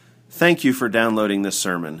Thank you for downloading this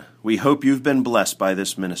sermon. We hope you've been blessed by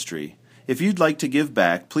this ministry. If you'd like to give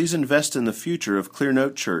back, please invest in the future of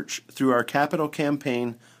Clearnote Church through our capital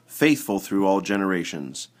campaign, Faithful Through All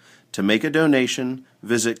Generations. To make a donation,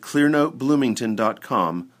 visit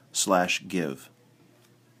clearnotebloomington.com/give.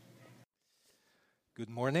 Good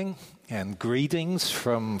morning and greetings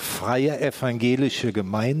from Freie Evangelische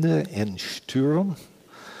Gemeinde in Stürum.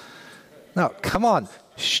 Now, come on.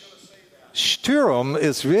 Stürum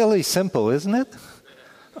is really simple, isn't it?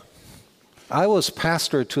 I was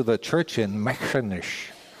pastor to the church in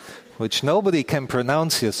Mechernich, which nobody can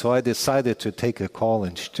pronounce here, so I decided to take a call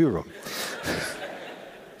in Stürum.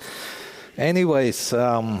 Anyways,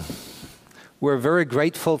 we're very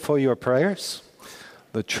grateful for your prayers.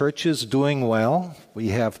 The church is doing well.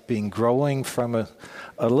 We have been growing from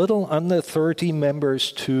a little under 30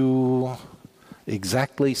 members to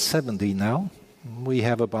exactly 70 now. We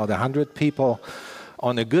have about 100 people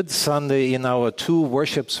on a good Sunday in our two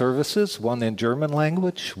worship services, one in German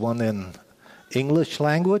language, one in English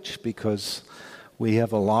language, because we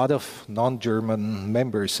have a lot of non-German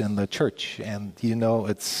members in the church. And, you know,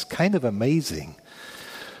 it's kind of amazing.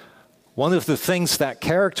 One of the things that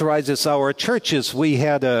characterizes our church is we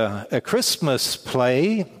had a Christmas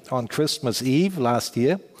play on Christmas Eve last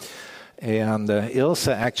year. And Ilse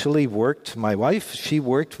actually worked, my wife, she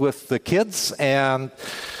worked with the kids. And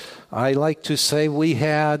I like to say we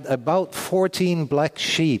had about 14 black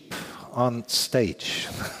sheep on stage.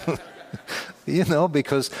 You know,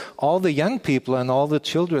 because all the young people and all the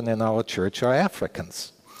children in our church are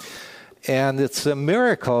Africans. And it's a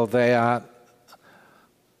miracle that,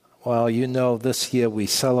 well, you know, this year we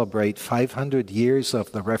celebrate 500 years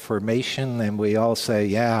of the Reformation, and we all say,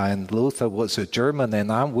 yeah, and Luther was a German,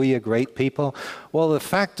 and aren't we a great people? Well, the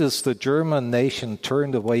fact is the German nation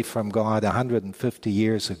turned away from God 150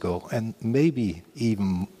 years ago, and maybe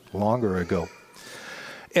even longer ago.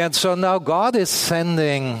 And so now God is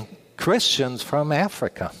sending Christians from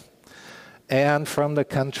Africa and from the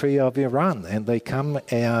country of Iran, and they come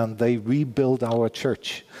and they rebuild our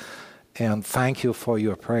church. And thank you for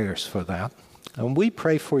your prayers for that. And we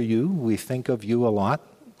pray for you. We think of you a lot.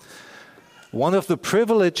 One of the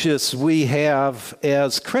privileges we have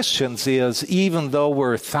as Christians is, even though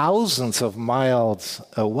we're thousands of miles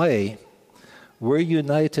away, we're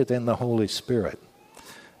united in the Holy Spirit.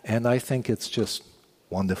 And I think it's just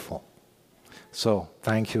wonderful. So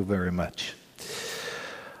thank you very much.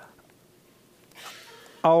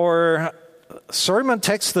 Our sermon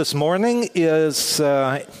text this morning is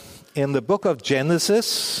in the book of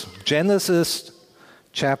Genesis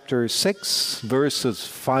chapter 6, verses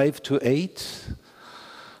 5 to 8.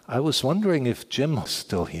 I was wondering if Jim was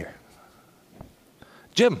still here.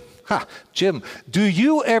 Jim, do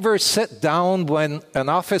you ever sit down when an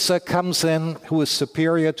officer comes in who is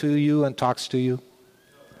superior to you and talks to you?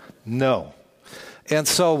 No. And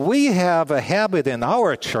so we have a habit in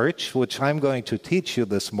our church, which I'm going to teach you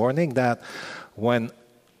this morning, that when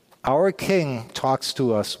our King talks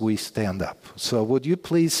to us, we stand up. So would you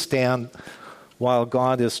please stand while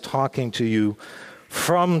God is talking to you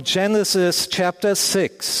from Genesis chapter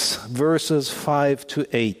 6, verses 5 to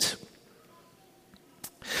 8.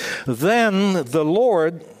 Then the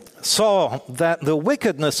Lord saw that the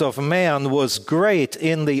wickedness of man was great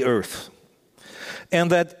in the earth,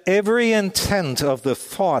 and that every intent of the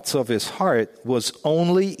thoughts of his heart was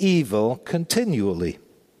only evil continually.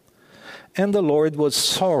 And the Lord was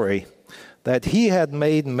sorry that he had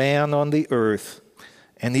made man on the earth,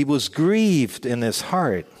 and he was grieved in his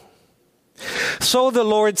heart. So the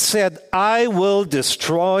Lord said, I will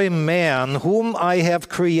destroy man whom I have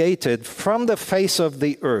created from the face of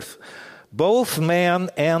the earth, both man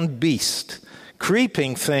and beast,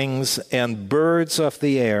 creeping things and birds of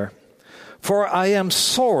the air, for I am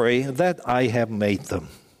sorry that I have made them.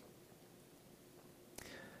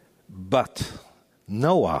 But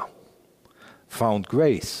Noah found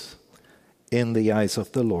grace in the eyes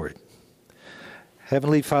of the Lord.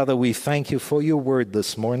 Heavenly Father, we thank you for your word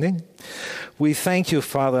this morning. We thank you,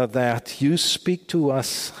 Father, that you speak to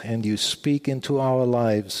us and you speak into our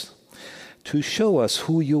lives to show us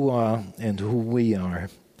who you are and who we are.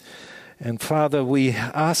 And Father, we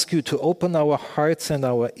ask you to open our hearts and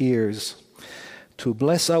our ears, to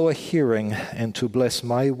bless our hearing and to bless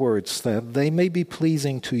my words, that they may be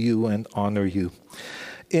pleasing to you and honor you.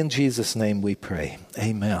 In Jesus' name we pray.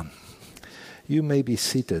 Amen. You may be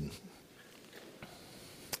seated.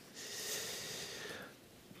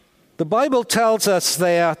 The Bible tells us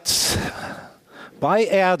that by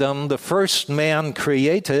Adam, the first man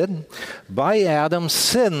created, by Adam,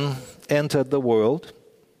 sin entered the world.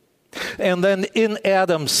 And then in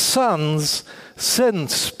Adam's sons, sin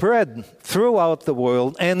spread throughout the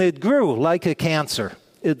world, and it grew like a cancer.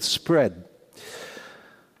 It spread.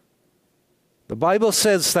 The Bible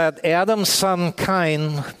says that Adam's son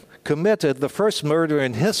Cain committed the first murder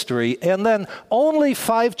in history, and then only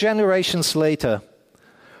 5 generations later,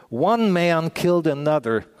 one man killed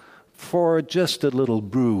another for just a little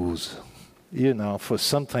bruise, for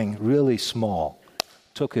something really small,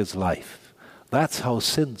 took his life. That's how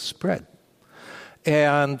sin spread.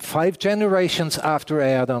 And 5 generations after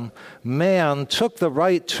Adam, man took the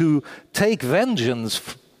right to take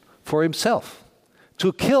vengeance for himself,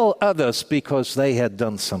 to kill others because they had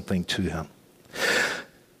done something to him.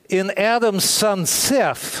 In Adam's son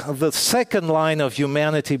Seth, the second line of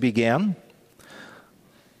humanity began.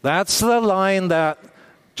 That's the line that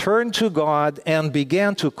turned to God and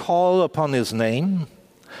began to call upon his name.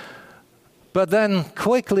 But then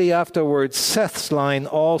quickly afterwards, Seth's line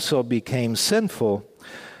also became sinful.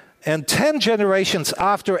 And 10 generations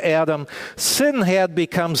after Adam, sin had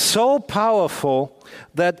become so powerful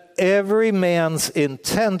that every man's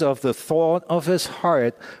intent of the thought of his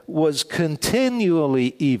heart was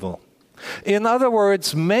continually evil. In other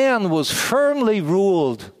words, man was firmly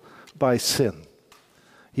ruled by sin.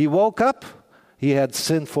 He woke up, he had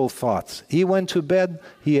sinful thoughts. He went to bed,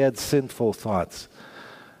 he had sinful thoughts.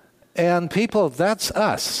 And people, that's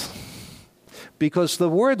us. Because the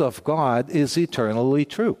Word of God is eternally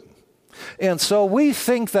true. And so we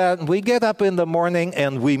think that we get up in the morning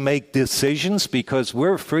and we make decisions because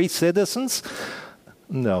we're free citizens.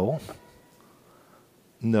 No.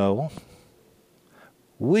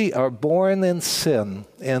 We are born in sin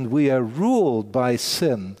and we are ruled by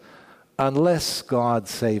sin unless God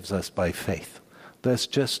saves us by faith. There's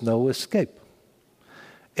just no escape.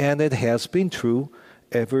 And it has been true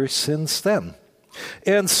ever since then.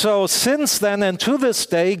 And so since then and to this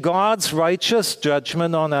day, God's righteous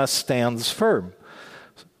judgment on us stands firm.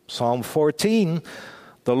 Psalm 14,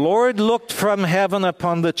 the Lord looked from heaven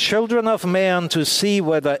upon the children of man to see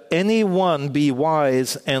whether any one be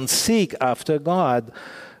wise and seek after God.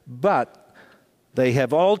 But they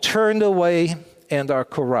have all turned away and are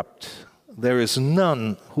corrupt. There is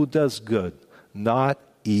none who does good, not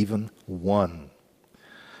even one.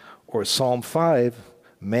 Or Psalm 5,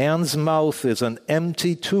 man's mouth is an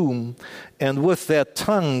empty tomb, and with their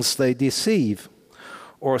tongues they deceive.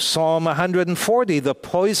 Or Psalm 140, the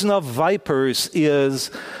poison of vipers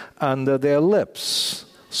is under their lips.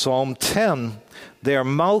 Psalm 10, their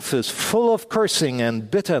mouth is full of cursing and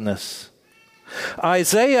bitterness.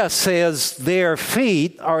 Isaiah says their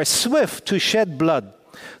feet are swift to shed blood.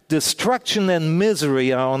 Destruction and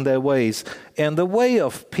misery are on their ways, and the way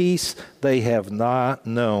of peace they have not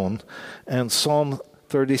known. And Psalm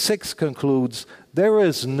 36 concludes, there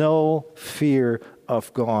is no fear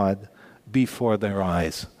of God before their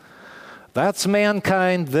eyes. That's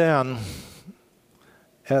mankind then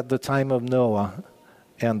at the time of Noah,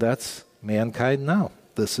 and that's mankind now.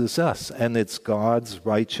 This is us, and it's God's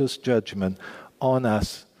righteous judgment on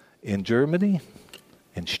us in Germany,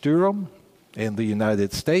 in Sturm, in the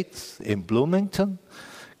United States, in Bloomington.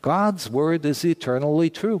 God's word is eternally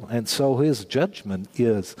true, and so his judgment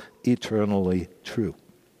is eternally true.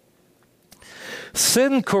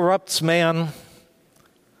 Sin corrupts man,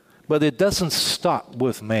 but it doesn't stop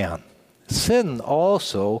with man. Sin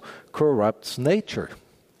also corrupts nature.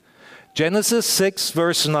 Genesis 6,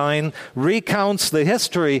 verse 9, recounts the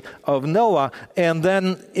history of Noah, and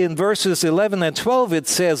then in verses 11 and 12 it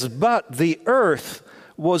says, but the earth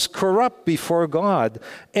was corrupt before God,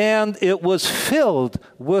 and it was filled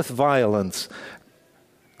with violence.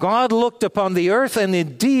 God looked upon the earth, and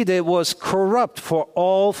indeed it was corrupt, for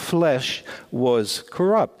all flesh was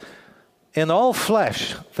corrupt. And all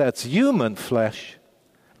flesh, that's human flesh,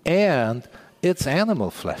 and it's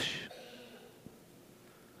animal flesh.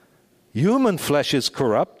 Human flesh is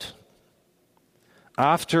corrupt.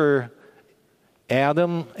 After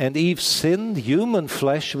Adam and Eve sinned, human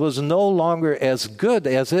flesh was no longer as good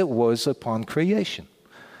as it was upon creation.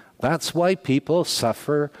 That's why people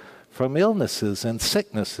suffer from illnesses and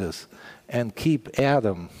sicknesses and keep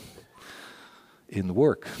Adam in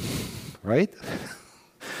work, right?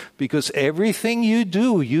 Because everything you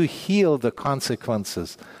do, you heal the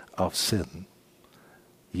consequences of sin.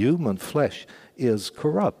 Human flesh is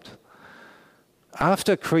corrupt.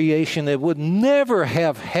 After creation, it would never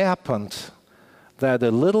have happened that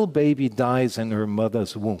a little baby dies in her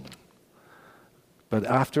mother's womb. But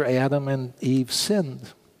after Adam and Eve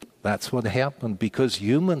sinned, that's what happened, because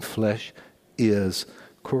human flesh is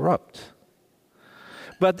corrupt.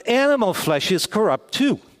 But animal flesh is corrupt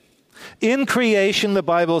too. In creation, the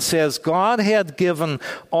Bible says God had given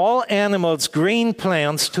all animals green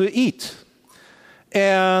plants to eat.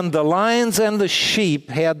 And the lions and the sheep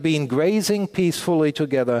had been grazing peacefully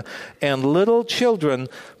together, and little children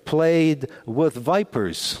played with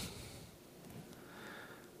vipers.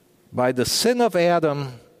 By the sin of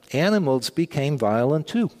Adam, animals became violent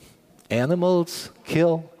too. Animals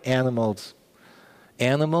kill animals.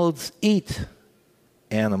 Animals eat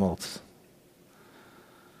animals.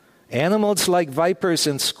 Animals like vipers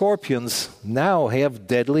and scorpions now have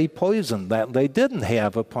deadly poison that they didn't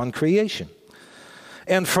have upon creation.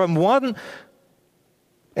 And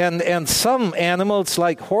some animals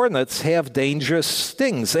like hornets have dangerous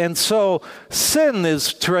stings. And so sin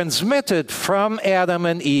is transmitted from Adam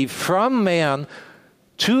and Eve, from man,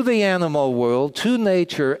 to the animal world, to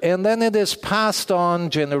nature, and then it is passed on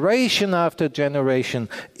generation after generation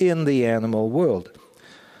in the animal world.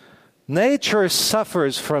 Nature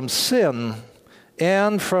suffers from sin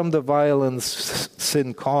and from the violence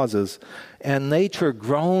sin causes, and nature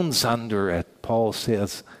groans under it, Paul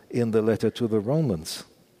says in the letter to the Romans.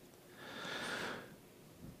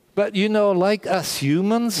 But like us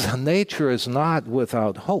humans, nature is not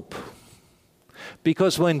without hope.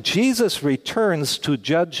 Because when Jesus returns to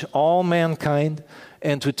judge all mankind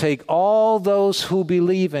and to take all those who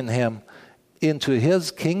believe in him into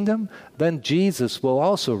his kingdom, then Jesus will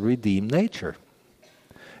also redeem nature.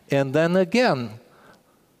 And then again,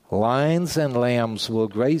 lions and lambs will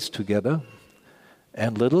graze together,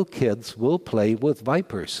 and little kids will play with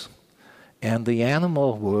vipers, and the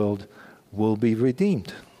animal world will be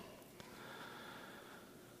redeemed.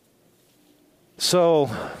 So,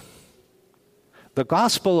 the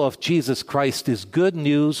gospel of Jesus Christ is good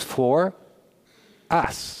news for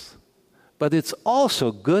us, but it's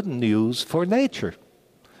also good news for nature.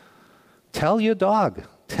 Tell your dog,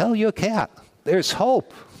 tell your cat, there's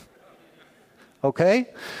hope. Okay?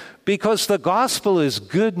 Because the gospel is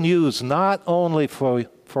good news not only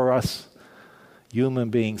for us human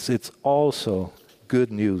beings, it's also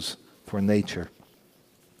good news for nature.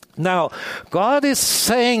 Now, God is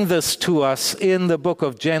saying this to us in the book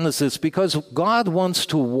of Genesis because God wants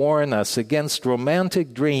to warn us against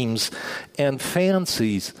romantic dreams and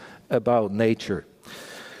fancies about nature.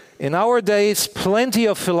 In our days, plenty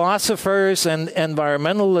of philosophers and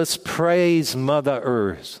environmentalists praise Mother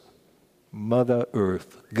Earth,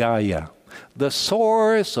 Gaia, the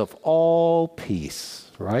source of all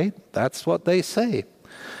peace, right? That's what they say.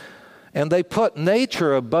 And they put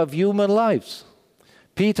nature above human lives.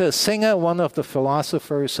 Peter Singer, one of the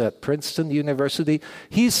philosophers at Princeton University,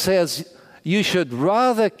 he says you should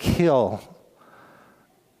rather kill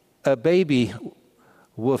a baby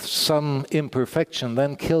with some imperfection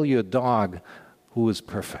than kill your dog who is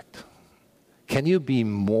perfect. Can you be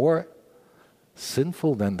more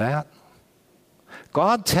sinful than that?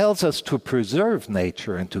 God tells us to preserve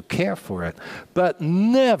nature and to care for it, but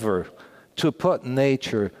never to put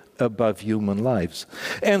nature above human lives.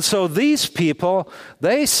 And so these people,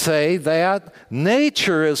 they say that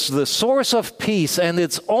nature is the source of peace and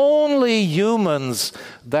it's only humans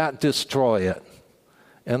that destroy it.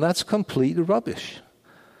 And that's complete rubbish.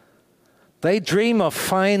 They dream of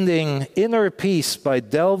finding inner peace by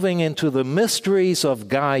delving into the mysteries of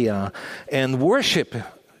Gaia and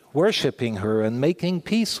worshiping her and making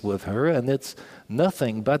peace with her, and it's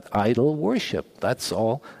nothing but idol worship. That's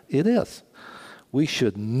all it is. We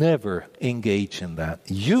should never engage in that.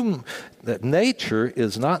 That nature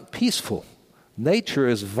is not peaceful. Nature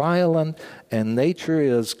is violent, and nature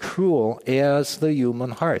is cruel as the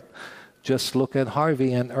human heart. Just look at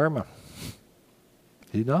Harvey and Irma.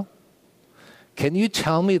 Can you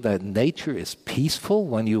tell me that nature is peaceful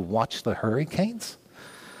when you watch the hurricanes?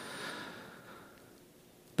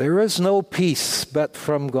 There is no peace but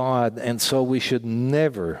from God, and so we should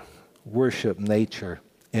never worship nature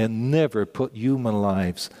and never put human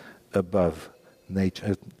lives above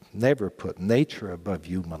nature. Never put nature above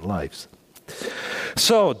human lives.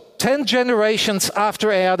 So, 10 generations after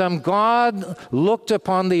Adam, God looked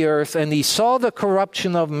upon the earth and he saw the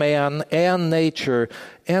corruption of man and nature.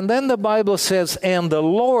 And then the Bible says, and the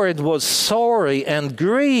Lord was sorry and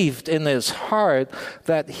grieved in his heart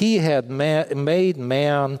that he had made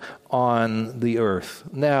man on the earth.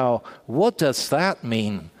 Now, what does that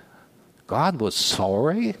mean? God was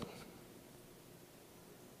sorry?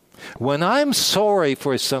 When I'm sorry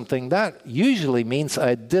for something, that usually means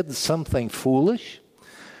I did something foolish,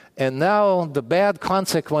 and now the bad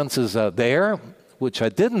consequences are there, which I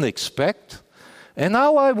didn't expect, and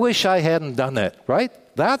now I wish I hadn't done it, right?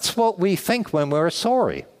 That's what we think when we're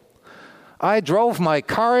sorry. I drove my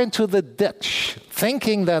car into the ditch,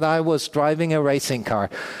 thinking that I was driving a racing car.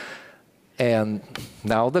 And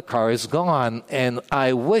now the car is gone, and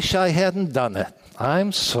I wish I hadn't done it.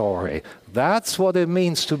 I'm sorry. That's what it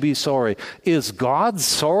means to be sorry. Is God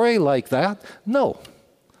sorry like that? No.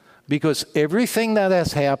 Because everything that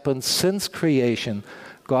has happened since creation,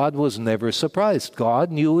 God was never surprised.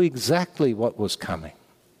 God knew exactly what was coming.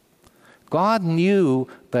 God knew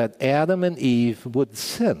that Adam and Eve would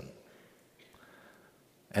sin.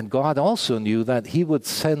 And God also knew that he would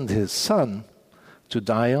send his Son to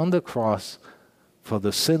die on the cross for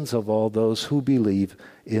the sins of all those who believe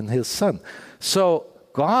in his Son. So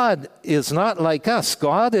God is not like us.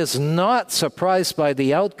 God is not surprised by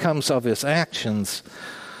the outcomes of his actions.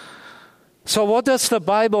 So what does the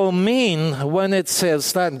Bible mean when it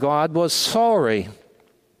says that God was sorry?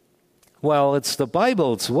 Well, it's the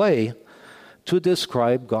Bible's way to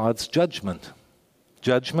describe God's judgment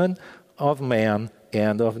of man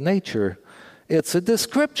and of nature. It's a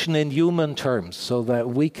description in human terms so that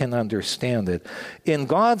we can understand it. In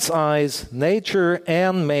God's eyes, nature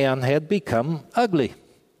and man had become ugly,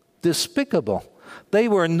 despicable. They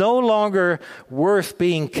were no longer worth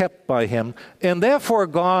being kept by him. And therefore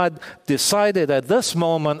God decided at this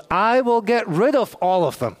moment, I will get rid of all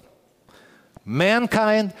of them.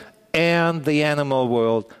 Mankind and the animal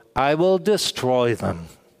world, I will destroy them.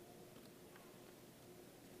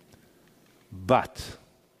 But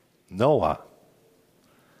Noah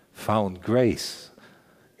found grace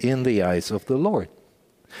in the eyes of the Lord.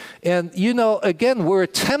 And again, we're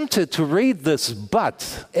tempted to read this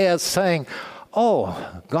but as saying,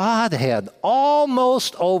 oh, God had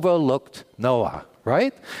almost overlooked Noah,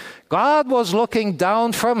 right? God was looking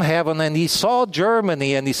down from heaven and he saw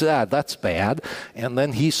Germany and he said, that's bad. And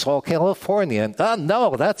then he saw California and,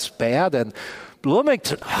 no, that's bad. And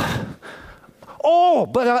Bloomington, oh,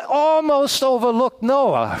 but I almost overlooked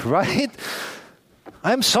Noah, right?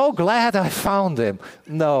 I'm so glad I found him.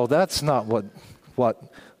 No, that's not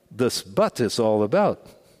what this but is all about.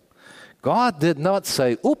 God did not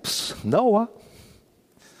say, oops, Noah.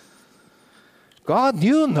 God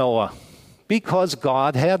knew Noah because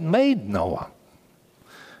God had made Noah.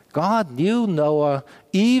 God knew Noah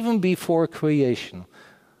even before creation,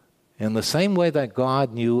 in the same way that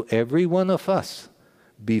God knew every one of us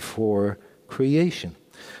before creation.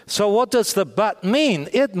 So what does the but mean?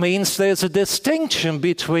 It means there's a distinction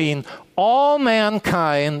between all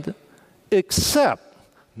mankind except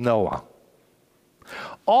Noah.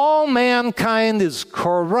 All mankind is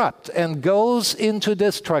corrupt and goes into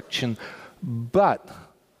destruction, but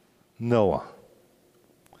Noah.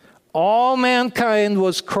 All mankind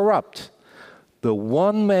was corrupt. The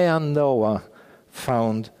one man, Noah,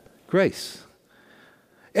 found grace.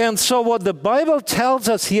 And so what the Bible tells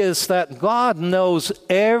us here is that God knows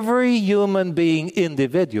every human being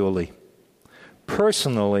individually,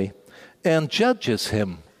 personally, and judges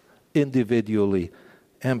him individually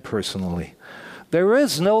and personally. There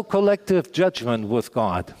is no collective judgment with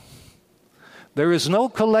God. There is no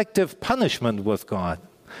collective punishment with God.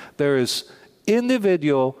 There is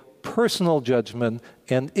individual personal judgment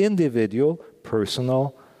and individual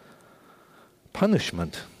personal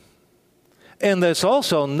punishment. And there's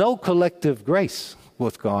also no collective grace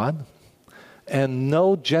with God and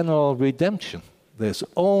no general redemption. There's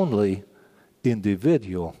only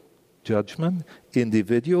individual judgment,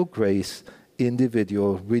 individual grace,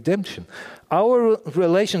 individual redemption. Our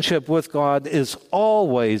relationship with God is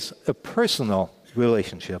always a personal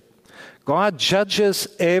relationship. God judges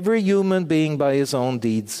every human being by his own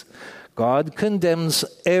deeds. God condemns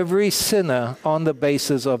every sinner on the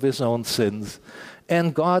basis of his own sins.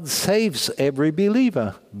 And God saves every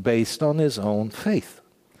believer based on his own faith.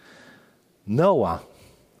 Noah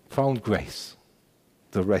found grace.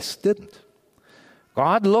 The rest didn't.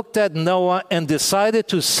 God looked at Noah and decided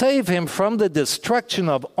to save him from the destruction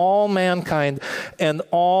of all mankind and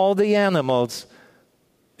all the animals,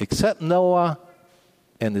 except Noah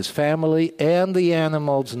and his family and the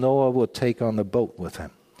animals Noah would take on the boat with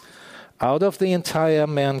him. Out of the entire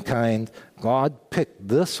mankind, God picked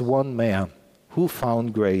this one man who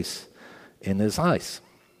found grace in his eyes.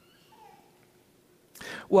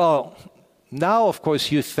 Well, now, of course,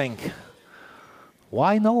 you think,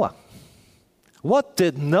 why Noah? What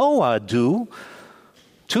did Noah do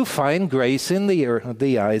to find grace in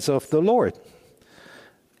the eyes of the Lord?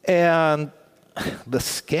 And the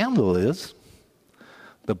scandal is,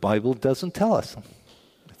 the Bible doesn't tell us.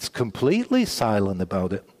 It's completely silent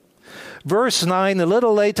about it. Verse 9, a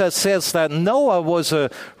little later, says that Noah was a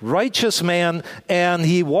righteous man and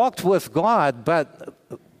he walked with God, but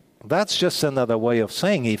that's just another way of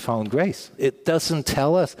saying he found grace. It doesn't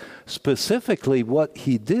tell us specifically what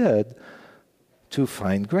he did to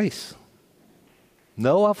find grace.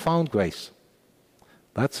 Noah found grace.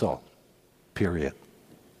 That's all. Period.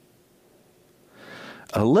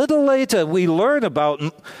 A little later, we learn about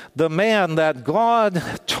the man that God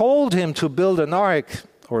told him to build an ark,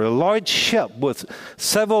 or a large ship with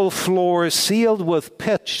several floors sealed with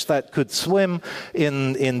pitch that could swim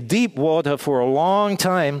in deep water for a long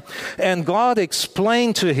time. And God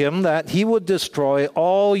explained to him that he would destroy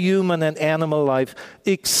all human and animal life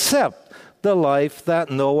except the life that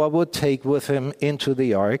Noah would take with him into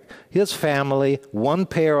the ark, his family, one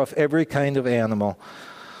pair of every kind of animal.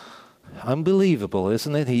 Unbelievable,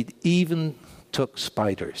 isn't it? He even took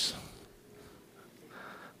spiders.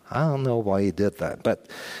 I don't know why he did that.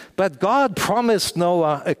 But God promised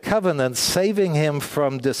Noah a covenant, saving him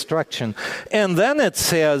from destruction. And then it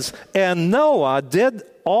says, and Noah did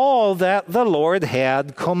all that the Lord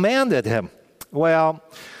had commanded him. Well,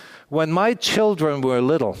 when my children were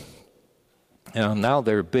little, now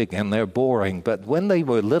they're big and they're boring, but when they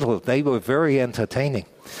were little, they were very entertaining.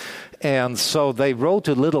 And so they wrote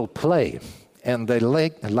a little play, and they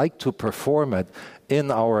liked to perform it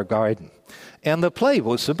in our garden. And the play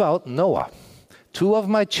was about Noah. Two of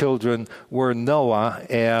my children were Noah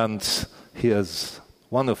and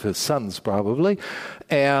one of his sons probably.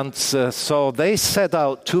 And so they set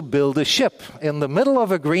out to build a ship in the middle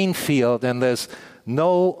of a green field, and there's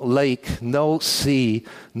no lake, no sea,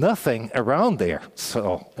 nothing around there.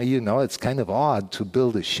 So, it's kind of odd to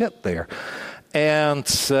build a ship there. And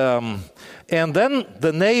then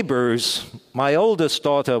the neighbors, my oldest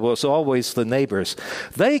daughter was always the neighbors,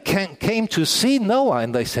 they came to see Noah,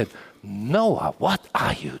 and they said, Noah, what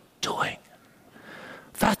are you doing?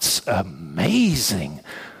 That's amazing.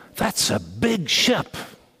 That's a big ship.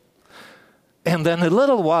 And then a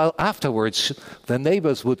little while afterwards, the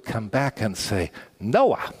neighbors would come back and say,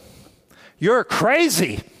 Noah, you're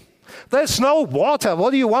crazy. There's no water.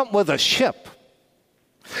 What do you want with a ship?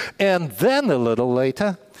 And then a little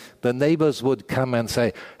later, the neighbors would come and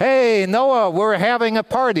say, hey, Noah, we're having a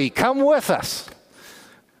party. Come with us.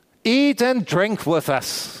 Eat and drink with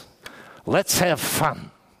us. Let's have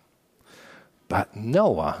fun. But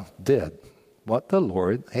Noah did what the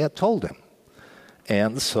Lord had told him.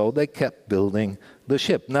 And so they kept building the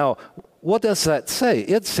ship. Now, what does that say?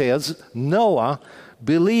 It says Noah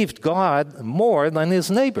believed God more than his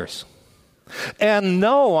neighbors. And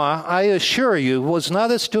Noah, I assure you, was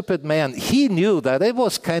not a stupid man. He knew that it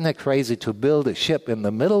was kind of crazy to build a ship in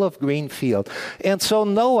the middle of green field. And so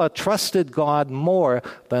Noah trusted God more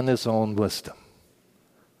than his own wisdom.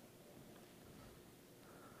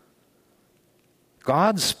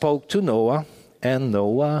 God spoke to Noah, and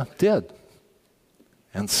Noah did.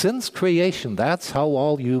 And since creation, that's how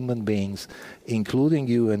all human beings, including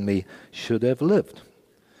you and me, should have lived.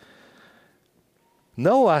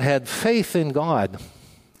 Noah had faith in God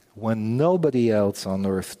when nobody else on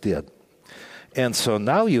earth did. And so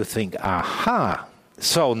now you think, aha,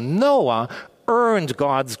 so Noah earned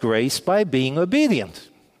God's grace by being obedient.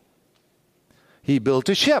 He built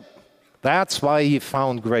a ship. That's why he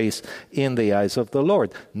found grace in the eyes of the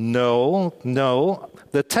Lord. No.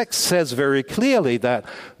 The text says very clearly that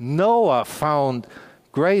Noah found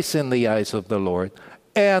grace in the eyes of the Lord,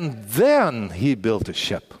 and then he built a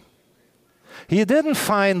ship. He didn't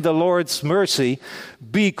find the Lord's mercy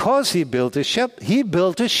because he built a ship. He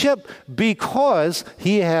built a ship because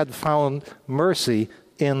he had found mercy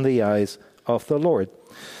in the eyes of the Lord.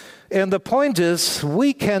 And the point is,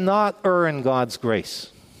 we cannot earn God's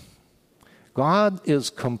grace. God is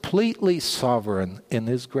completely sovereign in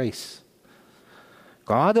his grace.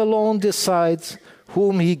 God alone decides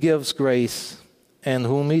whom he gives grace and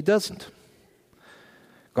whom he doesn't.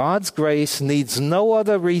 God's grace needs no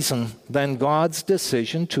other reason than God's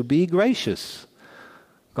decision to be gracious.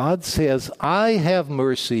 God says, I have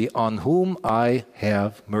mercy on whom I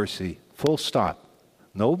have mercy. Full stop.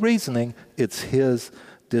 No reasoning. It's his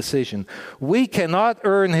decision. We cannot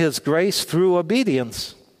earn his grace through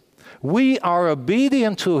obedience. We are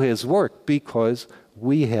obedient to his work because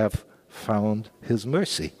we have found his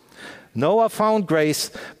mercy. Noah found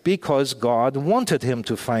grace because God wanted him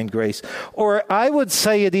to find grace. Or I would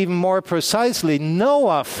say it even more precisely,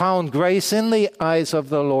 Noah found grace in the eyes of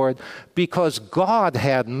the Lord because God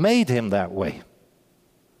had made him that way.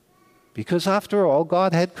 Because after all,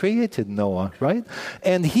 God had created Noah, right?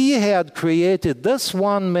 And he had created this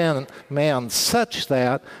one man such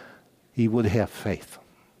that he would have faith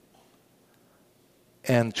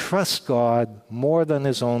and trust God more than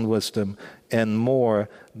his own wisdom and more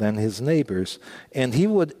than his neighbors. And he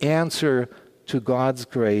would answer to God's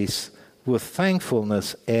grace with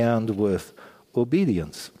thankfulness and with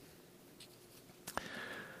obedience.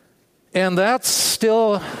 And that's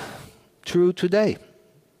still true today.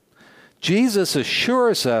 Jesus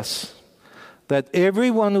assures us that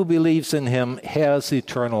everyone who believes in him has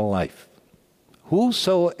eternal life.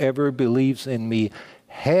 Whosoever believes in me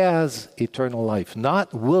has eternal life.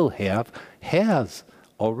 Not will have, has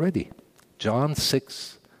already. John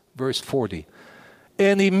 6, verse 40.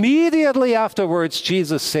 And immediately afterwards,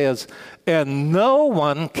 Jesus says, and no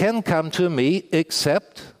one can come to me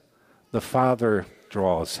except the Father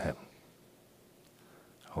draws him.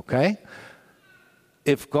 Okay?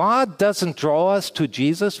 If God doesn't draw us to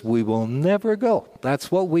Jesus, we will never go. That's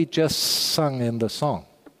what we just sung in the song.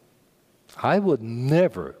 I would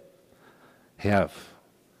never have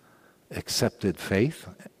accepted faith.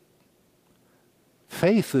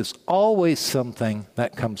 Faith is always something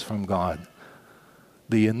that comes from God.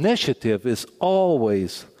 The initiative is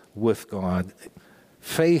always with God.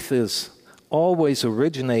 Faith is always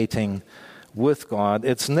originating with God.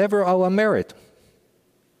 It's never our merit.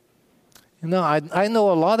 You know, I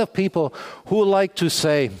know a lot of people who like to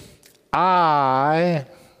say, I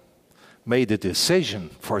made a decision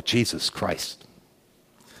for Jesus Christ.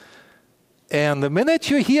 And the minute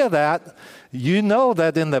you hear that, you know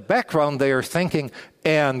that in the background they are thinking,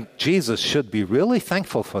 and Jesus should be really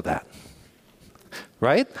thankful for that.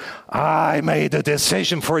 Right? I made a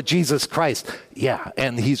decision for Jesus Christ. Yeah,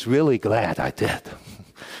 and he's really glad I did.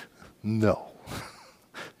 No.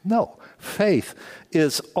 No. Faith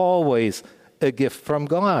is always a gift from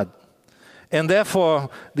God. And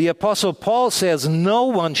therefore, the Apostle Paul says, no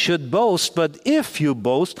one should boast, but if you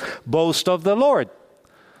boast, boast of the Lord.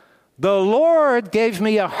 The Lord gave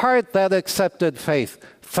me a heart that accepted faith.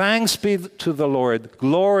 Thanks be to the Lord.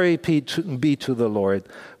 Glory be to the Lord.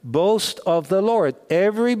 Boast of the Lord.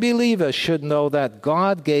 Every believer should know that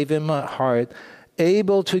God gave him a heart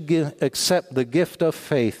able to accept the gift of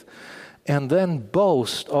faith and then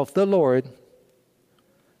boast of the Lord.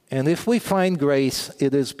 And if we find grace,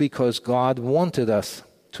 it is because God wanted us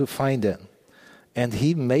to find it, and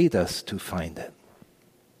he made us to find it.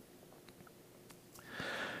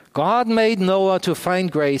 God made Noah to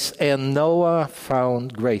find grace, and Noah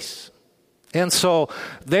found grace. And so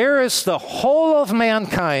there is the whole of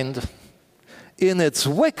mankind in its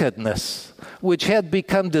wickedness, which had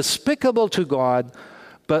become despicable to God,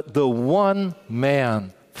 but the one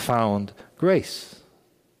man found grace.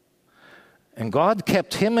 And God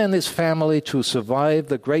kept him and his family to survive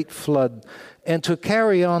the great flood and to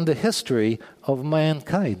carry on the history of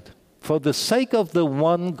mankind. For the sake of the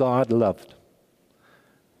one God loved,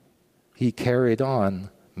 he carried on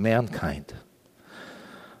mankind.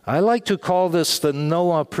 I like to call this the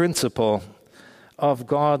Noah principle of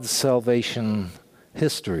God's salvation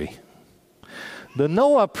history. The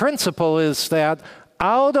Noah principle is that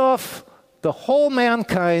out of the whole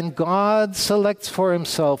mankind, God selects for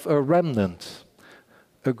himself a remnant,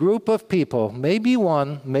 a group of people, maybe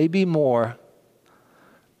one, maybe more.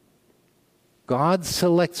 God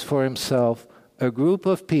selects for himself a group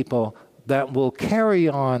of people that will carry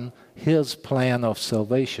on his plan of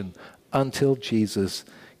salvation until Jesus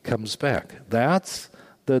comes back. That's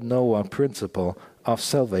the Noah principle of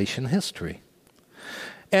salvation history.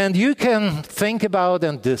 And you can think about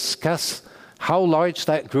and discuss how large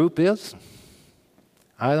that group is.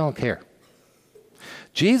 I don't care.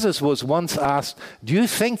 Jesus was once asked, do you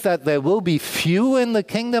think that there will be few in the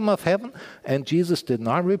kingdom of heaven? And Jesus did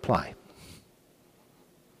not reply.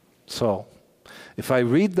 So, if I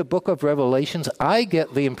read the book of Revelations, I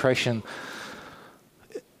get the impression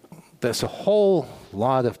there's a whole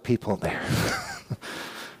lot of people there.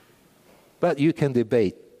 But you can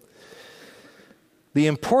debate. The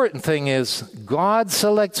important thing is God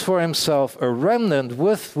selects for himself a remnant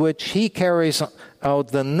with which he carries out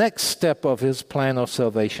the next step of his plan of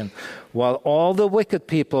salvation, while all the wicked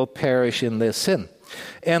people perish in their sin.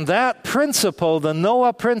 And that principle, the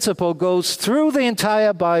Noah principle, goes through the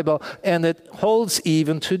entire Bible, and it holds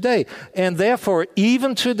even today. And therefore,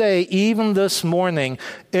 even today, even this morning,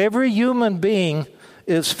 every human being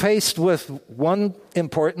is faced with one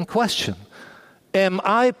important question. Am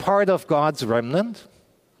I part of God's remnant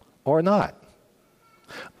or not?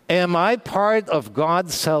 Am I part of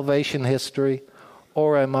God's salvation history,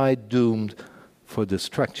 or am I doomed for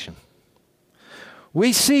destruction?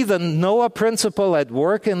 We see the Noah principle at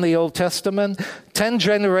work in the Old Testament. 10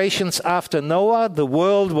 generations after Noah, the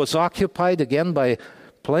world was occupied again by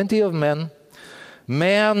plenty of men.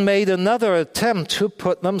 Man made another attempt to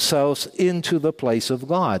put themselves into the place of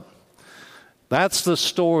God. That's the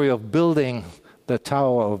story of building the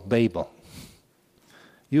Tower of Babel.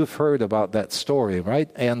 You've heard about that story, right?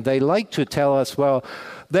 And they like to tell us, well,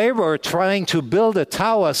 they were trying to build a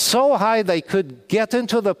tower so high they could get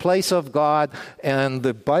into the place of God. And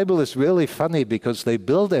the Bible is really funny because they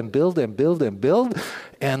build and build and build and build.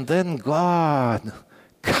 And then God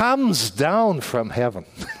comes down from heaven.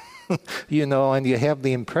 And you have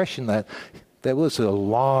the impression that there was a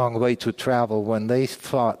long way to travel when they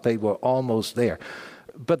thought they were almost there.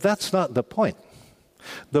 But that's not the point.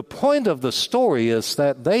 The point of the story is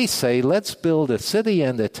that they say, let's build a city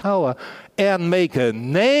and a tower and make a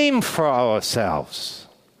name for ourselves.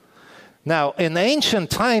 Now, in ancient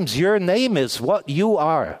times, your name is what you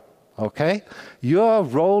are, okay? Your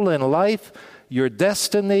role in life, your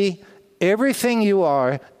destiny, everything you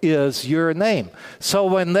are is your name. So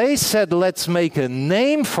when they said, let's make a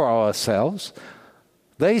name for ourselves,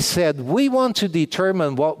 they said, we want to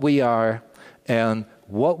determine what we are and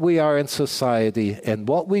what we are in society and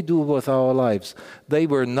what we do with our lives. They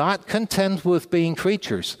were not content with being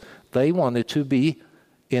creatures. They wanted to be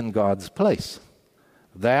in God's place.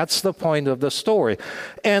 That's the point of the story.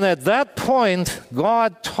 And at that point,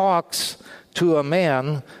 God talks to a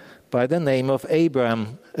man by the name of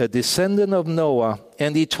Abram, a descendant of Noah,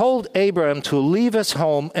 and he told Abram to leave his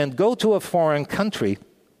home and go to a foreign country.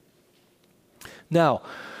 Now,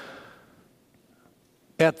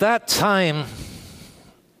 at that time,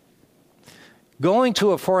 going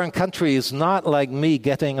to a foreign country is not like me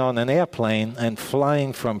getting on an airplane and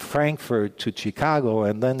flying from Frankfurt to Chicago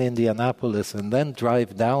and then Indianapolis and then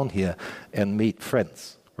drive down here and meet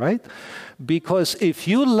friends, right? Because if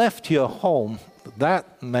you left your home,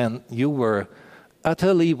 that meant you were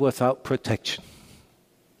utterly without protection.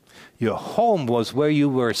 Your home was where you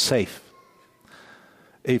were safe.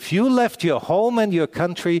 If you left your home and your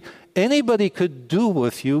country, anybody could do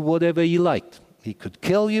with you whatever he liked. He could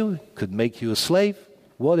kill you, could make you a slave,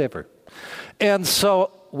 whatever. And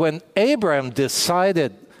so when Abram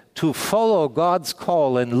decided to follow God's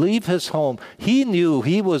call and leave his home, he knew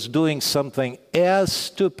he was doing something as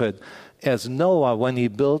stupid as Noah when he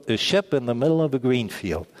built a ship in the middle of a green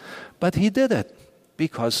field. But he did it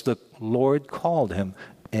because the Lord called him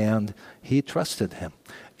and he trusted him.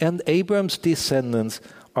 And Abram's descendants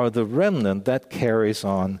are the remnant that carries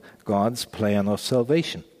on God's plan of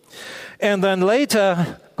salvation. And then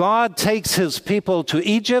later, God takes his people to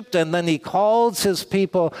Egypt, and then he calls his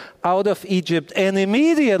people out of Egypt, and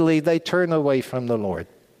immediately they turn away from the Lord.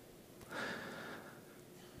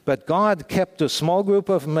 But God kept a small group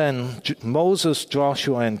of men, Moses,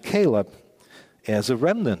 Joshua, and Caleb, as a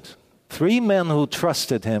remnant. 3 men who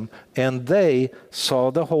trusted him, and they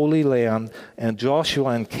saw the Holy Land, and Joshua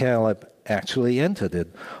and Caleb actually entered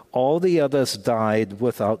it. All the others died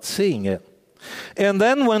without seeing it. And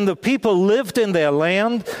then when the people lived in their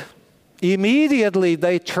land, immediately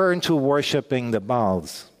they turned to worshiping the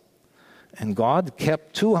Baals. And God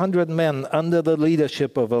kept 200 men under the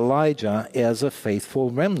leadership of Elijah as a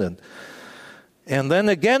faithful remnant. And then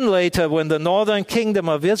again later, when the northern kingdom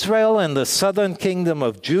of Israel and the southern kingdom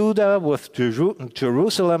of Judah with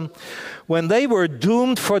Jerusalem, when they were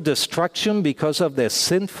doomed for destruction because of their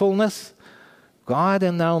sinfulness, God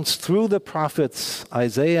announced through the prophets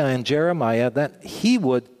Isaiah and Jeremiah that he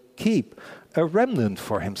would keep a remnant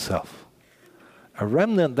for himself, a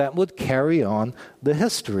remnant that would carry on the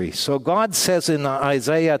history. So God says in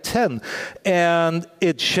Isaiah 10, "And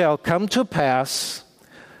it shall come to pass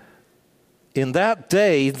in that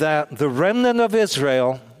day that the remnant of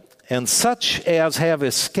Israel and such as have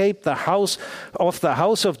escaped the house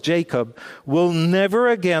of Jacob will never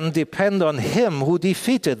again depend on him who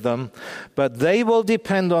defeated them, but they will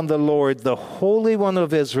depend on the Lord, the Holy One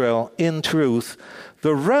of Israel, in truth.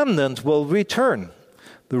 The remnant will return,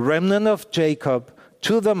 the remnant of Jacob,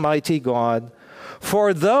 to the mighty God.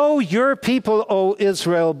 For though your people, O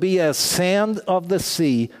Israel, be as sand of the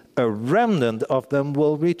sea, a remnant of them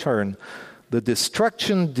will return. The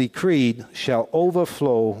destruction decreed shall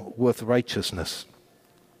overflow with righteousness."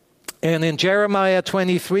 And in Jeremiah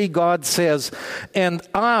 23, God says, "And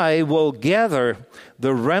I will gather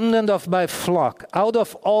the remnant of my flock out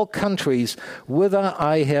of all countries whither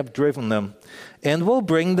I have driven them, and will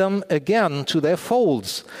bring them again to their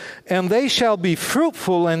folds. And they shall be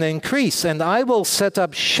fruitful and increase, and I will set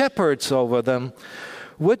up shepherds over them,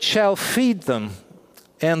 which shall feed them.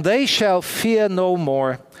 And they shall fear no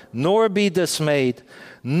more, nor be dismayed,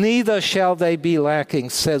 neither shall they be lacking,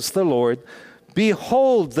 says the Lord.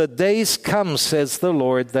 Behold, the days come, says the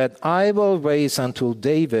Lord, that I will raise unto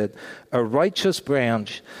David a righteous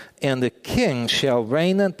branch, and the king shall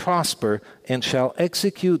reign and prosper, and shall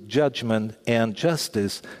execute judgment and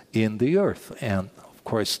justice in the earth." And of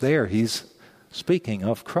course there he's speaking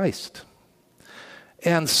of Christ.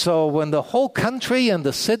 And so when the whole country and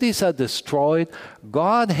the cities are destroyed,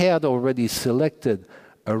 God had already selected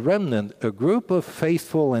a remnant, a group of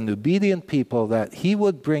faithful and obedient people that he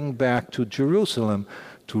would bring back to Jerusalem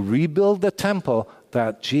to rebuild the temple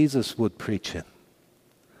that Jesus would preach in.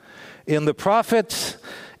 In the prophet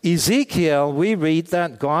Ezekiel, we read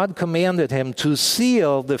that God commanded him to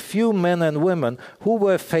seal the few men and women who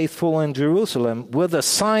were faithful in Jerusalem with a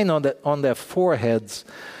sign on their foreheads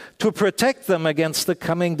to protect them against the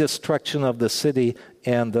coming destruction of the city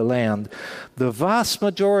and the land. The vast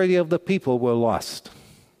majority of the people were lost.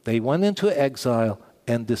 They went into exile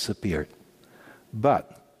and disappeared.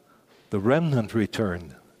 But the remnant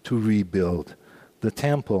returned to rebuild the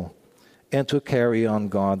temple and to carry on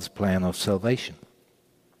God's plan of salvation.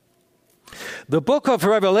 The book of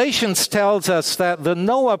Revelations tells us that the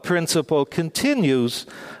Noah principle continues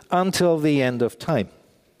until the end of time.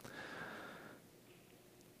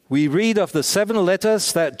 We read of the 7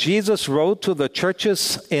 letters that Jesus wrote to the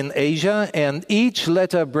churches in Asia, and each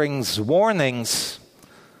letter brings warnings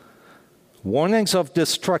of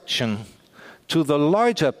destruction to the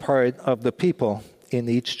larger part of the people in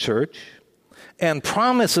each church, and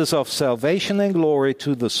promises of salvation and glory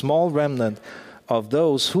to the small remnant of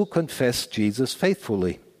those who confess Jesus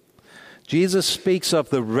faithfully. Jesus speaks of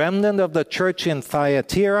the remnant of the church in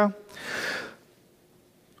Thyatira,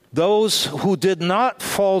 those who did not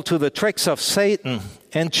fall to the tricks of Satan,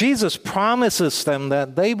 and Jesus promises them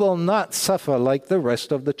that they will not suffer like the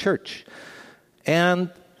rest of the church. And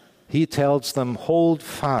he tells them, hold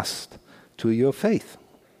fast to your faith.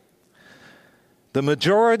 The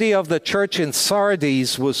majority of the church in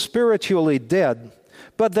Sardis was spiritually dead,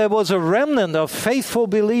 but there was a remnant of faithful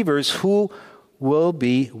believers who will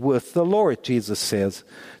be with the Lord, Jesus says.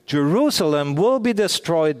 Jerusalem will be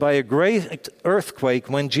destroyed by a great earthquake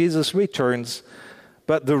when Jesus returns,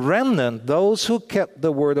 but the remnant, those who kept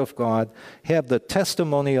the word of God, have the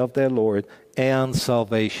testimony of their Lord and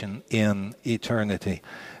salvation in eternity.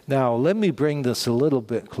 Now, let me bring this a little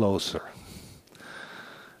bit closer.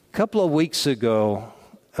 A couple of weeks ago,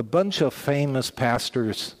 a bunch of famous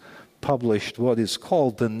pastors published what is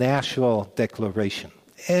called the Nashville Declaration.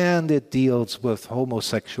 And it deals with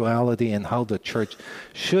homosexuality and how the church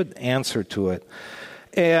should answer to it.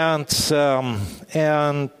 And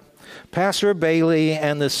Pastor Bailey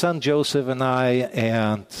and his son Joseph and I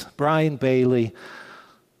and Brian Bailey,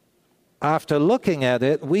 after looking at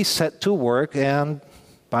it, we set to work, and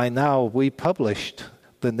by now we published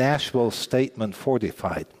the Nashville Statement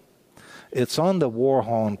Fortified. It's on the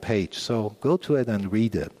Warhorn page, so go to it and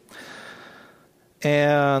read it.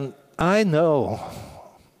 And I know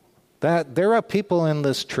that there are people in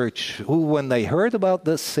this church who, when they heard about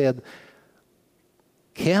this, said,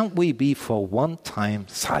 can't we be for one time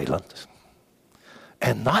silent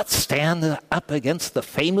and not stand up against the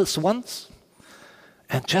famous ones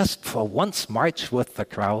and just for once march with the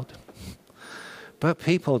crowd? But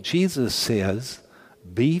people, Jesus says,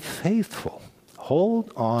 be faithful.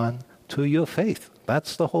 Hold on to your faith.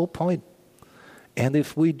 That's the whole point. And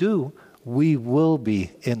if we do, we will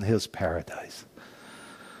be in his paradise.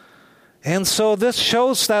 And so this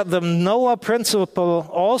shows that the Noah principle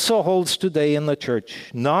also holds today in the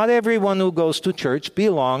church. Not everyone who goes to church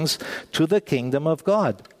belongs to the kingdom of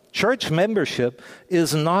God. Church membership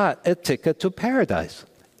is not a ticket to paradise.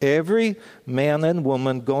 Every man and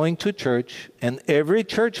woman going to church and every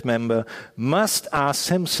church member must ask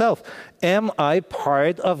himself, am I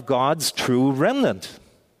part of God's true remnant?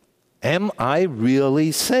 Am I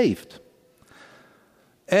really saved?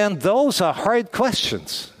 And those are hard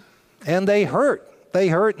questions. And they hurt. They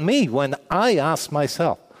hurt me when I ask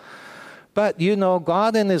myself. But you know,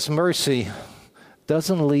 God in his mercy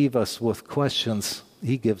doesn't leave us with questions.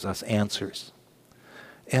 He gives us answers.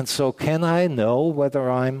 And so can I know whether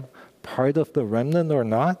I'm part of the remnant or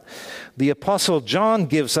not? The Apostle John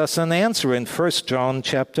gives us an answer in 1 John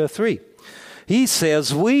chapter 3. He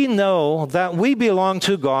says, we know that we belong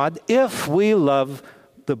to God if we love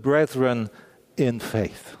the brethren in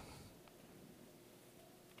faith.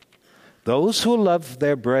 Those who love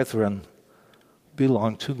their brethren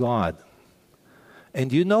belong to God.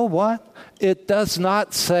 And you know what? It does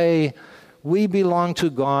not say we belong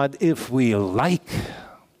to God if we like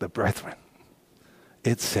the brethren.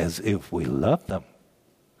 It says if we love them.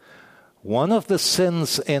 One of the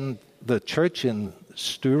sins in the church in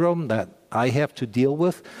Sturum that I have to deal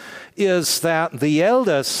with is that the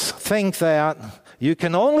elders think that you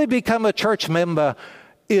can only become a church member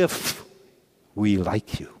if we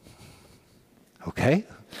like you. Okay?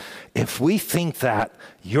 If we think that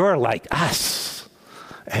you're like us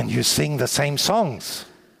and you sing the same songs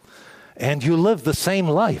and you live the same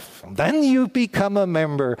life. Then you become a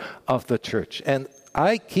member of the church. And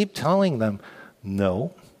I keep telling them,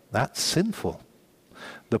 no, that's sinful.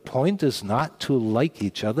 The point is not to like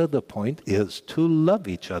each other. The point is to love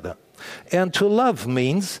each other. And to love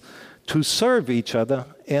means to serve each other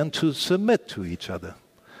and to submit to each other.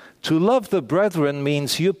 To love the brethren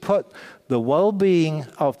means you put the well-being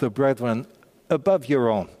of the brethren above your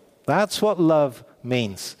own. That's what love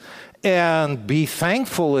means. And be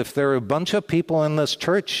thankful if there are a bunch of people in this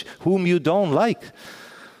church whom you don't like.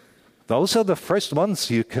 Those are the first ones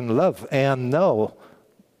you can love and know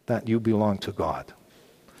that you belong to God.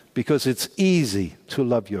 Because it's easy to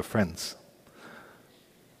love your friends.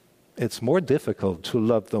 It's more difficult to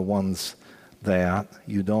love the ones that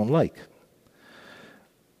you don't like.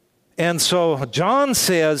 And so John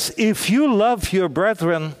says, if you love your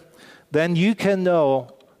brethren, then you can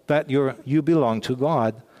know that you belong to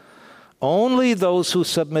God. Only those who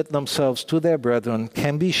submit themselves to their brethren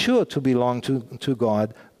can be sure to belong to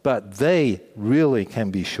God, but they really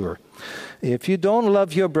can be sure. If you don't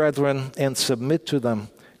love your brethren and submit to them,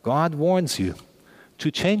 God warns you to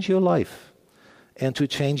change your life and to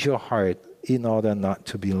change your heart in order not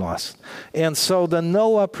to be lost. And so the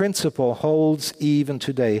Noah principle holds even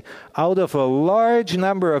today. Out of a large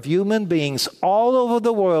number of human beings all over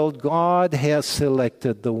the world, God has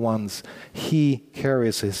selected the ones He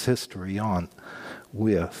carries His history on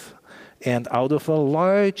with. And out of a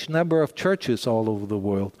large number of churches all over the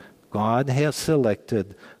world, God has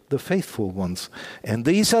selected the faithful ones. And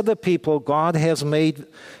these are the people God has made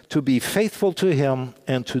to be faithful to Him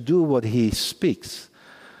and to do what He speaks.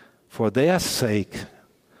 For their sake,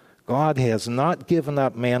 God has not given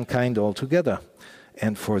up mankind altogether.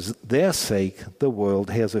 And for their sake, the world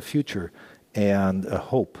has a future and a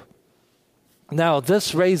hope. Now,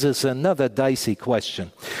 this raises another dicey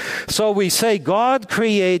question. So we say God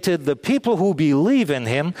created the people who believe in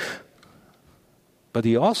Him, but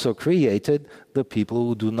He also created the people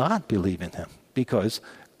who do not believe in Him, because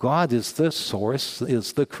God is the source,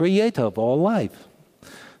 is the creator of all life.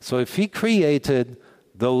 So if He created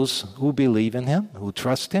those who believe in Him, who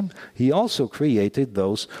trust Him, He also created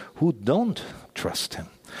those who don't trust Him.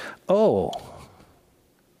 Oh,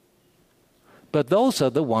 but those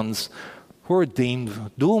are the ones who are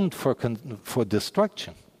doomed for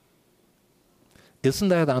destruction. Isn't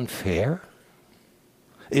that unfair?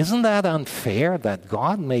 Isn't that unfair that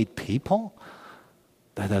God made people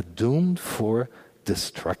that are doomed for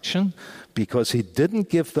destruction because He didn't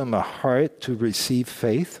give them a heart to receive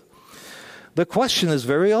faith? The question is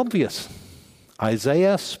very obvious.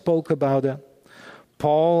 Isaiah spoke about it.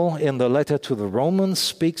 Paul, in the letter to the Romans,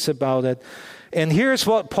 speaks about it. And here's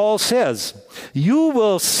what Paul says. You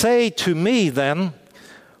will say to me then,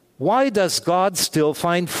 why does God still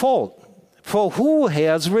find fault? For who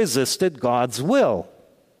has resisted God's will?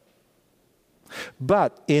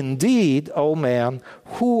 But indeed, O man,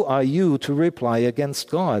 who are you to reply against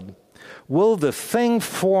God? Will the thing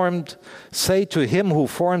formed say to him who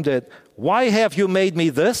formed it, why have you made me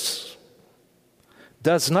this?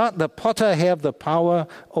 Does not the potter have the power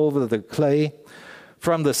over the clay,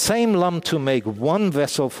 from the same lump to make one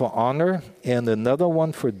vessel for honor and another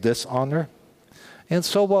one for dishonor? And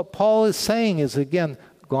so what Paul is saying is, again,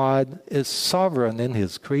 God is sovereign in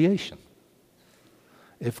His creation.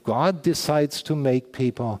 If God decides to make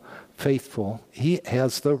people faithful, He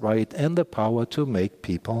has the right and the power to make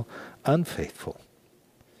people unfaithful.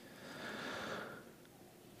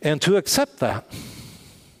 And to accept that,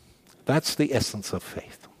 that's the essence of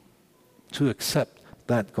faith. To accept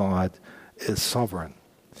that God is sovereign.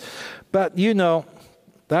 But you know,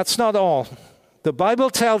 that's not all. The Bible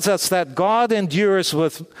tells us that God endures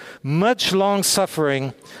with much long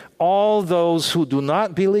suffering all those who do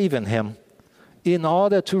not believe in Him, in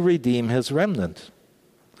order to redeem His remnant.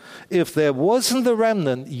 If there wasn't the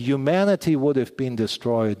remnant, humanity would have been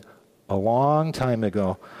destroyed a long time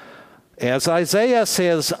ago. As Isaiah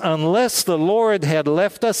says, unless the Lord had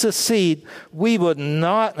left us a seed, we would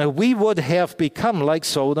have become like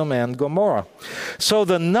Sodom and Gomorrah. So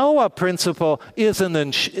the Noah principle is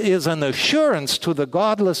an assurance to the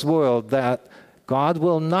godless world that God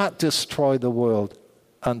will not destroy the world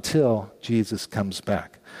until Jesus comes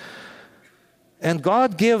back. And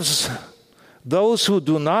God gives those who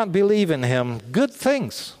do not believe in Him good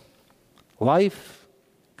things: life,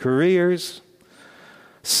 careers,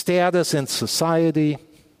 status in society,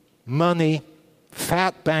 money,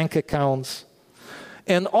 fat bank accounts.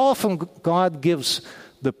 And often God gives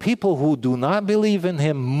the people who do not believe in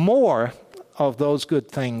Him more of those good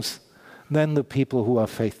things than the people who are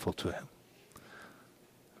faithful to Him.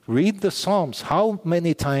 Read the Psalms. How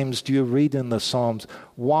many times do you read in the Psalms,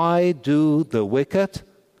 why do the wicked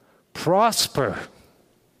prosper?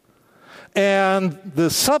 And the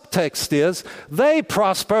subtext is, they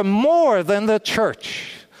prosper more than the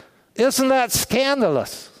church. Isn't that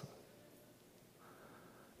scandalous?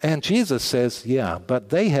 And Jesus says, yeah, but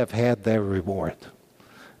they have had their reward.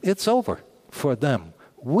 It's over for them.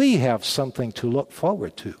 We have something to look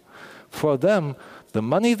forward to. For them, the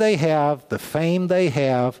money they have, the fame they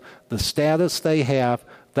have, the status they have,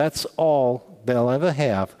 that's all they'll ever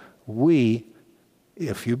have. We,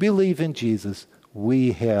 if you believe in Jesus,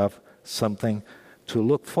 we have something to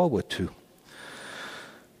look forward to.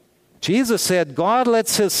 Jesus said, God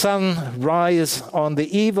lets his sun rise on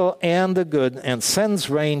the evil and the good and sends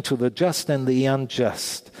rain to the just and the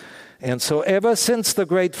unjust. And so ever since the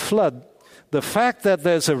great flood, the fact that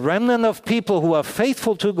there's a remnant of people who are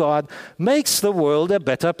faithful to God makes the world a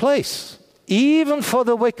better place, even for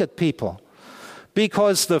the wicked people.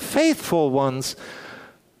 Because the faithful ones,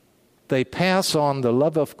 they pass on the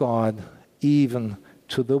love of God even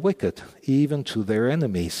to the wicked, even to their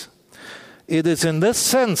enemies. It is in this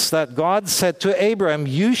sense that God said to Abraham,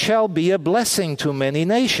 you shall be a blessing to many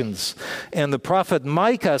nations. And the prophet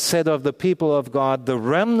Micah said of the people of God, the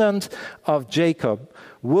remnant of Jacob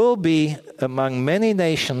will be among many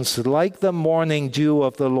nations like the morning dew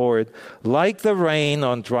of the Lord, like the rain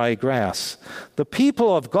on dry grass. The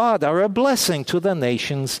people of God are a blessing to the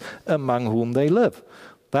nations among whom they live.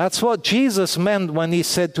 That's what Jesus meant when he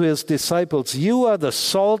said to his disciples, you are the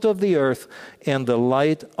salt of the earth and the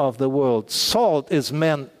light of the world. Salt is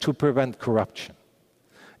meant to prevent corruption,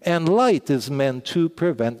 and light is meant to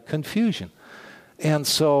prevent confusion. And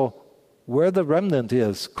so where the remnant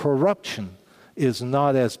is, corruption is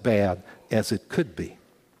not as bad as it could be.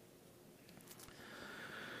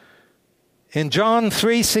 In John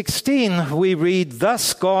 3:16, we read,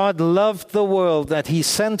 thus God loved the world that he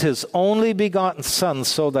sent his only begotten Son,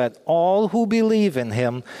 so that all who believe in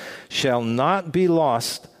him shall not be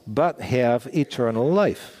lost, but have eternal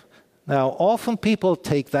life. Now, often people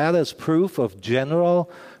take that as proof of general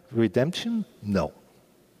redemption. No.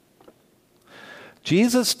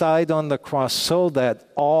 Jesus died on the cross so that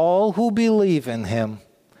all who believe in him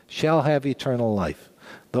shall have eternal life.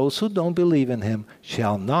 Those who don't believe in him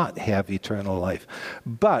shall not have eternal life.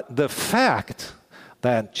 But the fact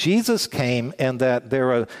that Jesus came and that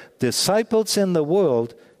there are disciples in the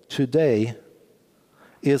world today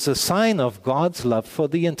is a sign of God's love for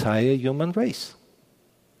the entire human race.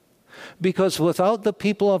 Because without the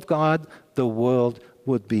people of God, the world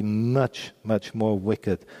would be much, much more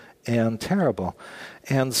wicked and terrible.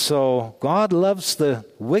 And so God loves the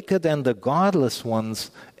wicked and the godless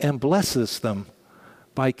ones and blesses them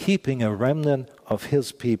by keeping a remnant of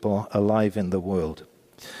his people alive in the world.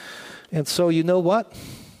 And so you know what?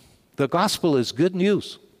 The gospel is good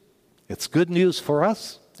news. It's good news for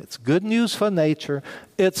us. It's good news for nature.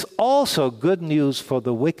 It's also good news for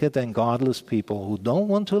the wicked and godless people who don't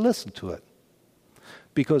want to listen to it.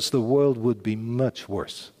 Because the world would be much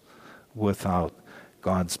worse without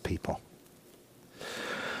God's people.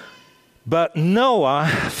 But Noah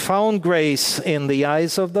found grace in the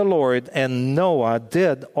eyes of the Lord, and Noah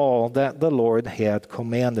did all that the Lord had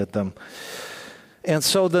commanded them. And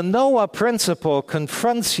so the Noah principle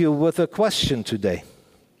confronts you with a question today.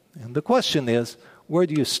 And the question is, where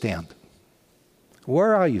do you stand?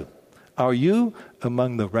 Where are you? Are you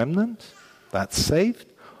among the remnant that's saved?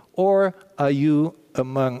 Or are you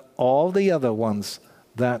among all the other ones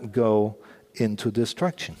that go into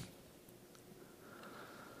destruction?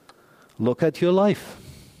 Look at your life.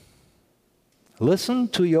 Listen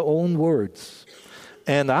to your own words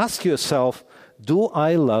and ask yourself, do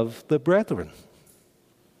I love the brethren?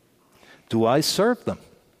 Do I serve them?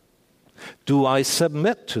 Do I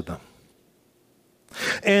submit to them?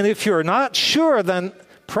 And if you're not sure, then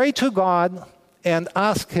pray to God and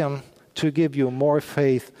ask him to give you more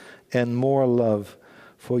faith and more love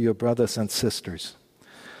for your brothers and sisters.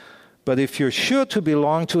 But if you're sure to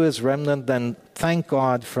belong to his remnant, then thank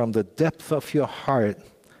God from the depth of your heart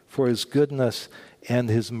for his goodness and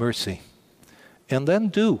his mercy. And then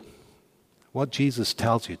do what Jesus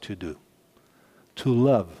tells you to do. To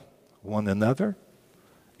love one another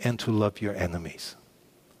and to love your enemies.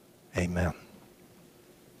 Amen.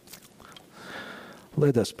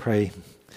 Let us pray.